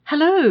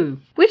Hello!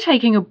 We're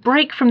taking a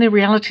break from the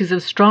realities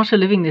of strata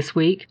living this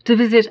week to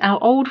visit our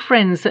old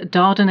friends at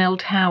Dardanelle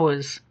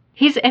Towers.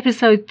 Here's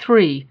episode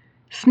 3,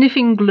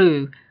 Sniffing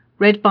Glue,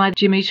 read by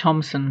Jimmy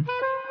Thompson.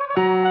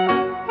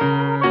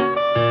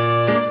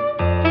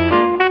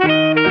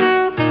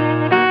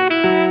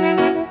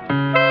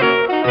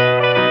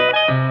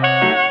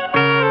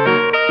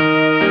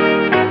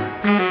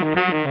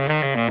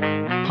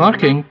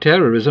 Parking,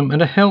 terrorism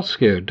and a health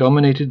scare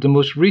dominated the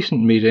most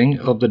recent meeting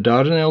of the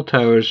Dardanelle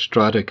Towers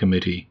Strata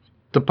Committee.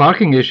 The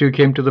parking issue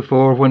came to the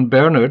fore when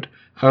Bernard,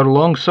 our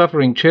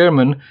long-suffering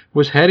chairman,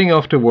 was heading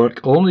off to work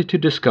only to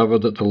discover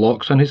that the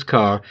locks on his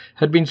car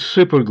had been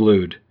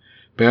superglued.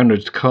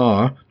 Bernard's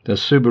car, the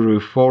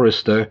Subaru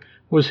Forester,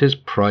 was his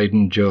pride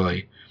and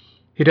joy.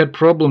 He'd had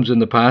problems in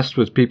the past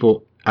with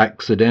people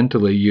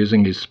accidentally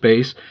using his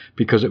space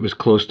because it was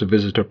close to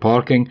visitor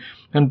parking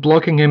and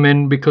blocking him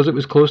in because it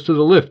was close to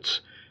the lifts.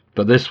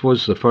 But this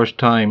was the first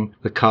time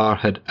the car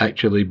had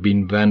actually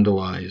been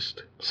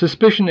vandalized.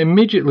 Suspicion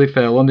immediately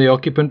fell on the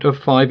occupant of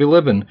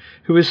 511,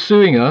 who is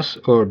suing us,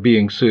 or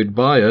being sued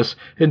by us,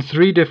 in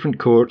 3 different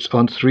courts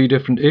on 3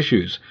 different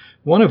issues,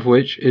 one of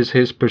which is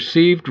his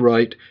perceived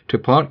right to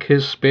park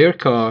his spare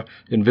car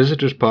in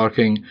visitors'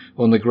 parking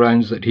on the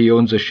grounds that he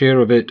owns a share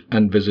of it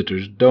and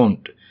visitors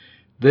don't.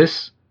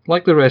 This,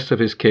 like the rest of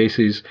his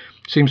cases,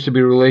 seems to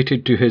be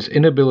related to his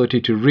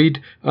inability to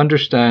read,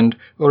 understand,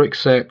 or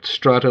accept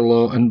strata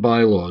law and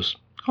bylaws,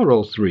 or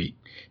all 3.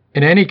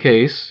 In any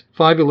case,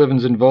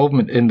 511's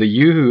involvement in the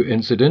Yoo-Hoo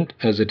incident,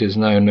 as it is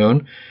now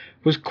known,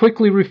 was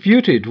quickly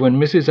refuted when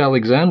Mrs.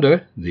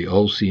 Alexander, the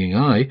all-seeing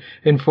eye,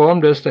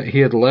 informed us that he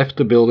had left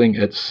the building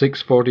at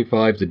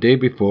 6:45 the day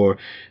before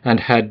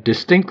and had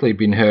distinctly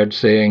been heard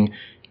saying,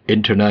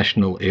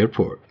 "International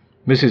Airport."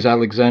 Mrs.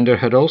 Alexander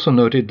had also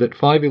noted that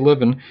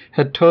 511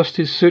 had tossed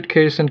his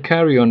suitcase and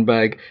carry-on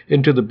bag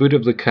into the boot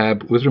of the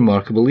cab with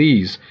remarkable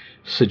ease,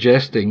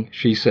 suggesting,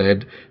 she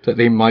said, that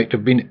they might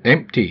have been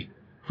empty,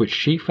 which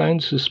she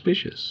found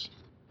suspicious.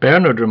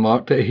 Bernard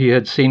remarked that he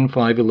had seen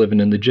 511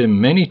 in the gym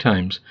many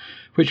times,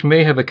 which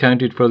may have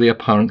accounted for the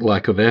apparent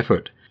lack of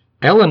effort.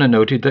 Eleanor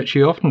noted that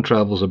she often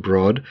travels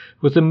abroad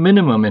with the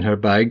minimum in her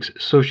bags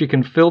so she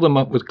can fill them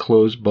up with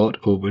clothes bought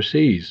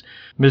overseas.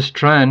 Miss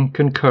Tran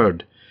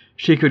concurred.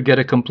 She could get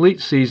a complete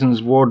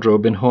season's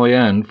wardrobe in Hoi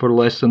An for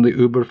less than the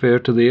Uber fare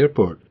to the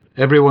airport.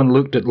 Everyone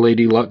looked at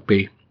Lady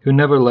Luckby, who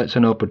never lets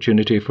an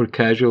opportunity for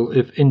casual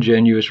if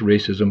ingenuous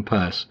racism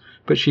pass,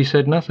 but she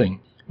said nothing.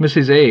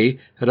 Mrs. A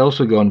had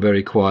also gone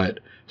very quiet,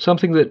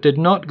 something that did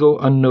not go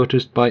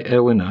unnoticed by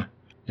Eleanor.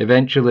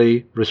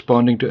 Eventually,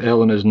 responding to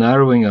Eleanor's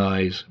narrowing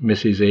eyes,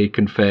 Mrs. A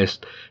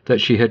confessed that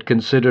she had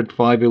considered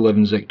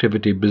 511's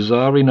activity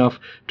bizarre enough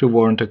to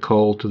warrant a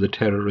call to the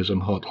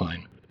terrorism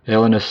hotline.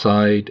 Eleanor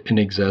sighed in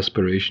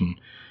exasperation.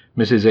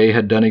 Mrs. A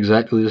had done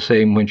exactly the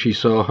same when she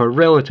saw her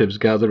relatives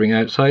gathering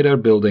outside our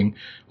building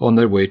on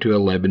their way to a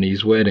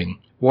Lebanese wedding.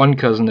 One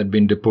cousin had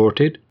been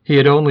deported. He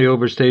had only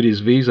overstayed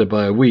his visa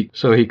by a week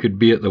so he could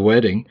be at the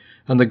wedding,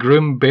 and the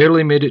groom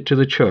barely made it to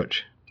the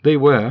church. They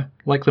were,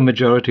 like the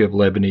majority of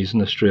Lebanese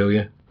in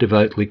Australia,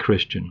 devoutly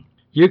Christian.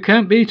 "You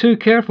can't be too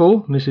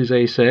careful," Mrs.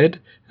 A said,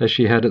 as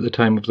she had at the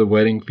time of the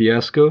wedding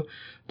fiasco.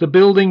 "The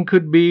building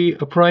could be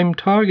a prime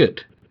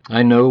target."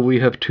 "I know we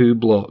have 2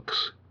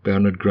 blocks,"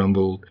 Bernard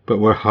grumbled, "but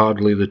we're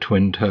hardly the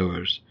Twin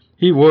Towers."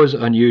 He was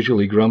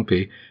unusually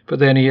grumpy, but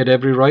then he had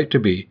every right to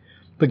be.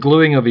 The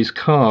gluing of his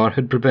car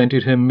had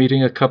prevented him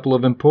meeting a couple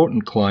of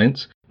important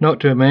clients, not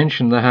to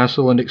mention the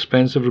hassle and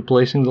expense of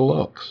replacing the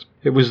locks.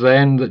 It was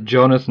then that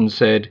Jonathan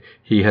said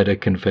he had a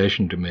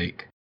confession to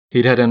make.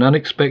 He'd had an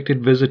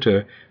unexpected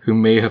visitor who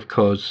may have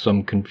caused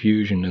some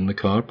confusion in the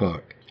car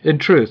park. In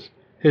truth,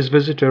 his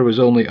visitor was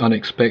only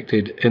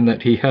unexpected in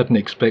that he hadn't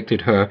expected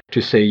her to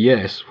say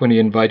yes when he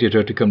invited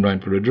her to come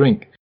round for a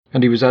drink,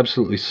 and he was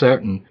absolutely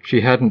certain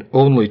she hadn't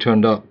only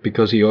turned up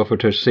because he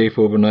offered her safe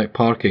overnight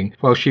parking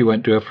while she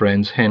went to a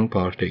friend's hen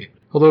party.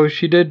 Although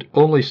she did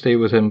only stay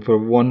with him for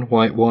 1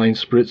 white wine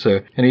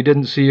spritzer, and he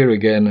didn't see her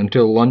again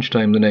until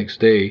lunchtime the next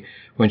day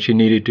when she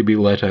needed to be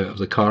let out of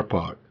the car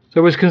park.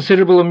 There was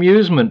considerable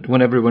amusement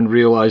when everyone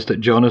realized that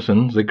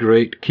Jonathan, the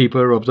great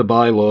keeper of the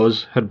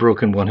bylaws, had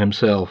broken one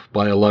himself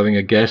by allowing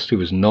a guest who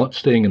was not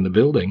staying in the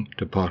building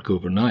to park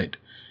overnight.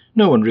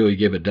 No one really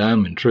gave a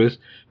damn, in truth,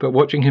 but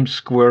watching him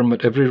squirm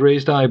at every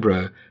raised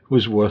eyebrow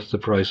was worth the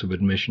price of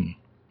admission.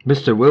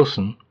 Mr.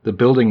 Wilson, the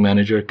building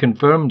manager,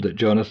 confirmed that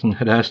Jonathan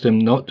had asked him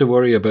not to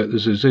worry about the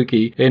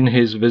Suzuki in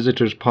his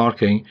visitors'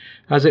 parking,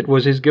 as it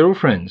was his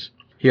girlfriend's.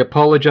 He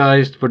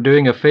apologized for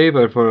doing a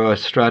favor for a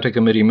Strata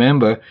Committee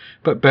member,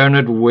 but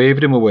Bernard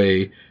waved him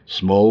away.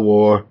 "Small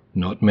war,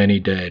 not many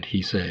dead,"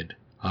 he said.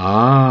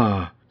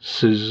 "Ah,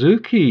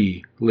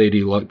 Suzuki,"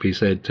 Lady Luckby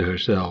said to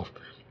herself,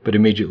 but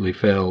immediately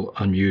fell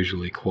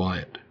unusually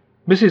quiet.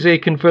 Mrs. A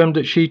confirmed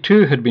that she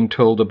too had been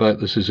told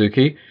about the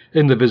Suzuki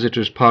in the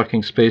visitors'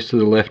 parking space to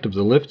the left of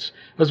the lifts,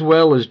 as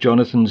well as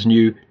Jonathan's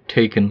new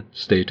taken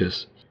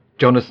status.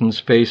 Jonathan's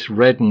face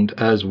reddened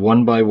as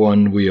one by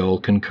one we all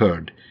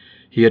concurred.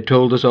 He had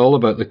told us all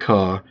about the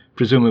car,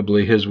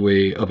 presumably his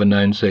way of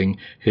announcing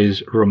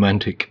his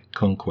romantic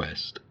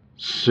conquest.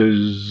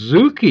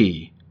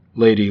 "Suzuki!"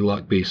 Lady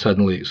Luckby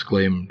suddenly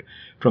exclaimed,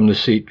 from the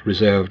seat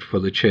reserved for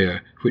the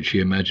chair which she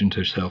imagined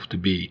herself to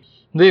be.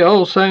 "They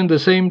all sound the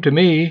same to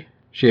me."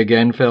 She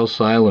again fell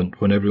silent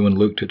when everyone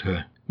looked at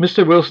her.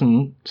 Mr.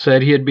 Wilson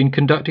said he had been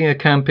conducting a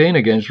campaign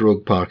against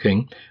rogue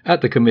parking,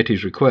 at the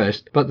committee's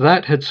request, but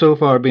that had so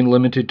far been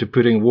limited to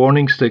putting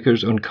warning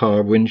stickers on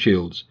car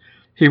windshields.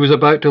 He was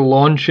about to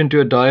launch into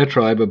a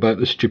diatribe about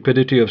the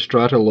stupidity of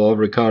strata law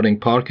regarding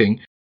parking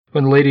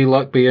when Lady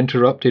Luckby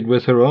interrupted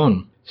with her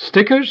own.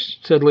 "Stickers?"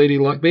 said Lady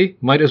Luckby.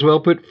 "Might as well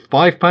put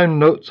 £5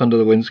 notes under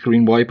the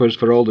windscreen wipers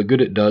for all the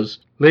good it does."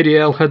 Lady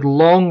L had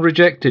long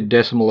rejected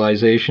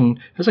decimalisation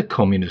as a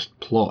communist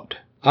plot.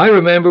 "I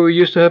remember we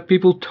used to have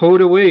people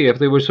towed away if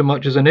they were so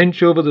much as an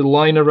inch over the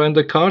line around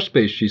the car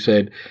space," she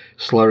said,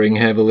 slurring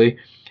heavily.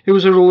 "It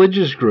was a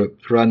religious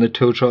group that ran the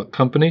tow truck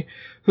company.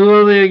 Who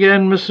are they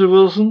again, Mr.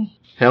 Wilson?"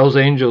 "Hell's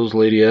Angels,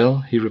 Lady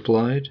L," he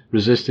replied,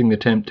 resisting the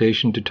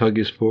temptation to tug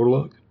his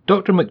forelock.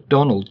 Dr.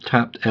 MacDonald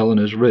tapped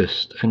Eleanor's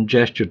wrist and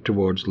gestured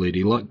towards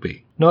Lady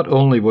Luckby. Not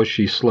only was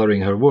she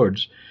slurring her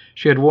words,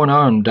 she had one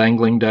arm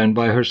dangling down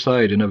by her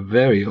side in a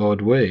very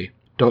odd way.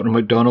 Dr.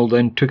 MacDonald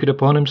then took it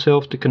upon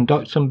himself to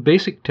conduct some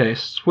basic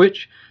tests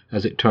which,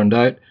 as it turned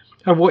out,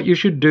 are what you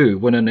should do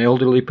when an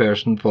elderly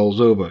person falls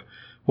over.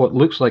 What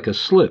looks like a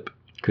slip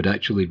could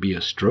actually be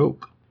a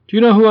stroke. "Do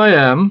you know who I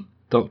am?"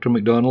 Dr.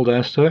 MacDonald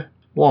asked her.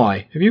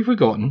 "Why, have you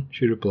forgotten?"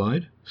 she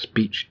replied.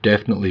 "Speech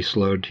definitely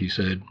slurred," he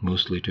said,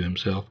 mostly to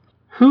himself.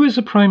 "Who is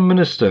the Prime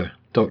Minister?"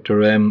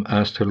 Dr. M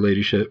asked her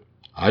ladyship.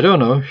 "I don't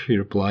know," she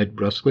replied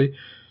brusquely.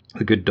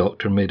 The good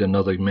doctor made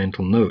another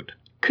mental note.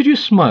 "Could you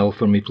smile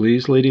for me,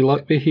 please, Lady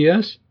Luckby?" he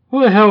asked.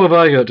 "What the hell have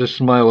I got to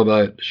smile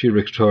about?" she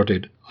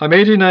retorted. "I'm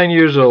 89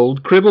 years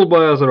old, crippled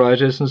by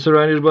arthritis, and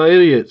surrounded by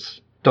idiots."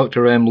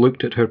 Dr. M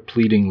looked at her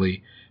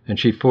pleadingly, and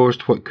she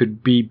forced what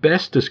could be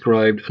best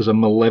described as a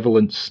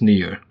malevolent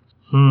sneer.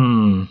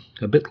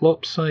 A bit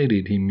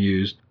lopsided," he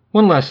mused.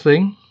 "One last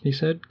thing," he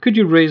said. "Could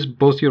you raise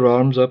both your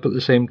arms up at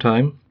the same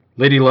time?"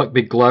 Lady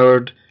Luckby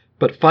glowered,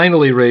 but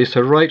finally raised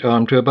her right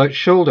arm to about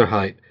shoulder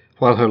height,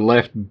 while her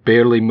left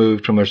barely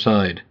moved from her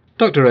side.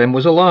 Dr. M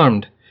was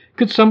alarmed.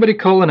 "Could somebody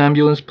call an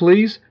ambulance,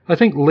 please? I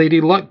think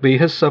Lady Luckby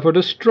has suffered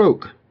a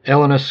stroke."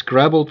 Eleanor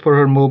scrabbled for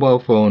her mobile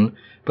phone,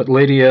 but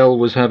Lady L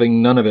was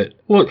having none of it.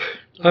 "Look,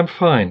 I'm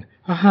fine.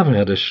 I haven't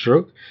had a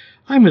stroke.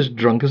 I'm as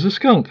drunk as a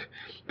skunk.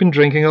 Been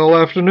drinking all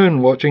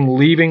afternoon, watching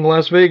Leaving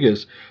Las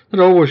Vegas. That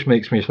always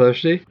makes me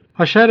thirsty.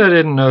 I said I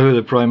didn't know who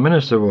the Prime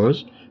Minister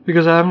was,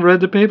 because I haven't read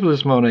the paper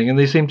this morning, and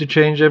they seem to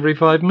change every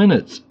 5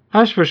 minutes.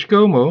 As for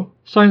ScoMo,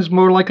 sounds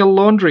more like a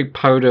laundry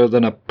powder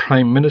than a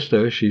Prime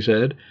Minister," she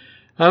said.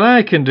 "And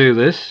I can do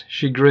this,"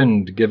 she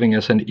grinned, giving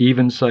us an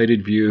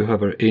even-sided view of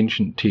her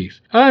ancient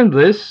teeth. "And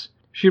this."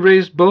 She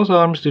raised both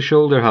arms to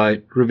shoulder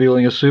height,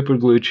 revealing a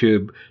superglue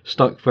tube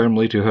stuck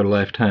firmly to her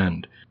left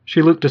hand.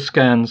 She looked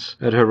askance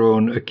at her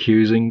own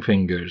accusing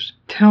fingers.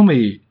 "Tell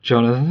me,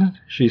 Jonathan,"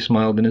 she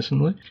smiled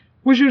innocently,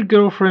 "was your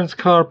girlfriend's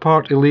car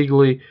parked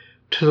illegally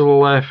to the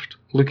left,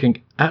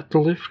 looking at the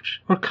lift,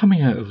 or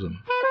coming out of them?"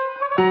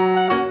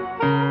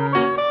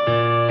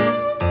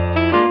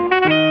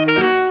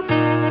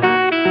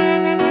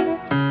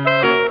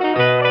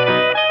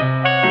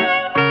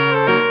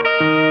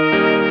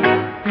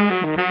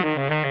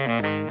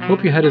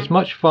 Hope you had as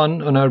much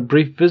fun on our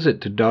brief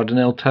visit to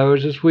Dardanelle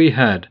Towers as we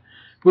had.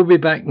 We'll be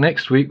back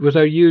next week with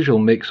our usual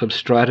mix of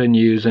strata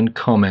news and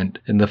comment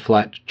in the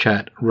Flat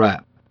Chat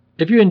Wrap.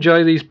 If you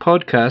enjoy these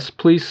podcasts,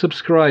 please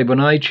subscribe on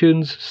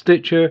iTunes,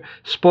 Stitcher,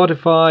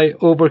 Spotify,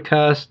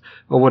 Overcast,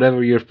 or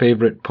whatever your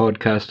favorite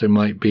podcaster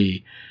might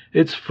be.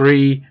 It's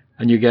free,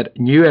 and you get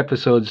new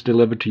episodes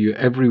delivered to you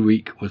every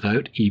week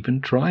without even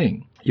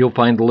trying. You'll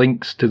find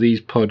links to these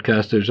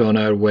podcasters on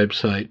our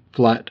website,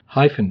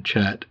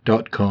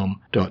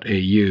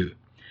 flat-chat.com.au.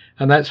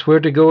 And that's where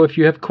to go if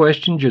you have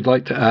questions you'd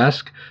like to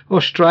ask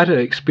or strata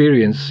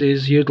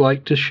experiences you'd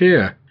like to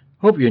share.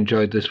 Hope you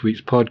enjoyed this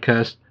week's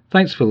podcast.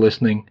 Thanks for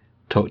listening.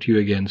 Talk to you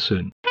again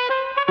soon.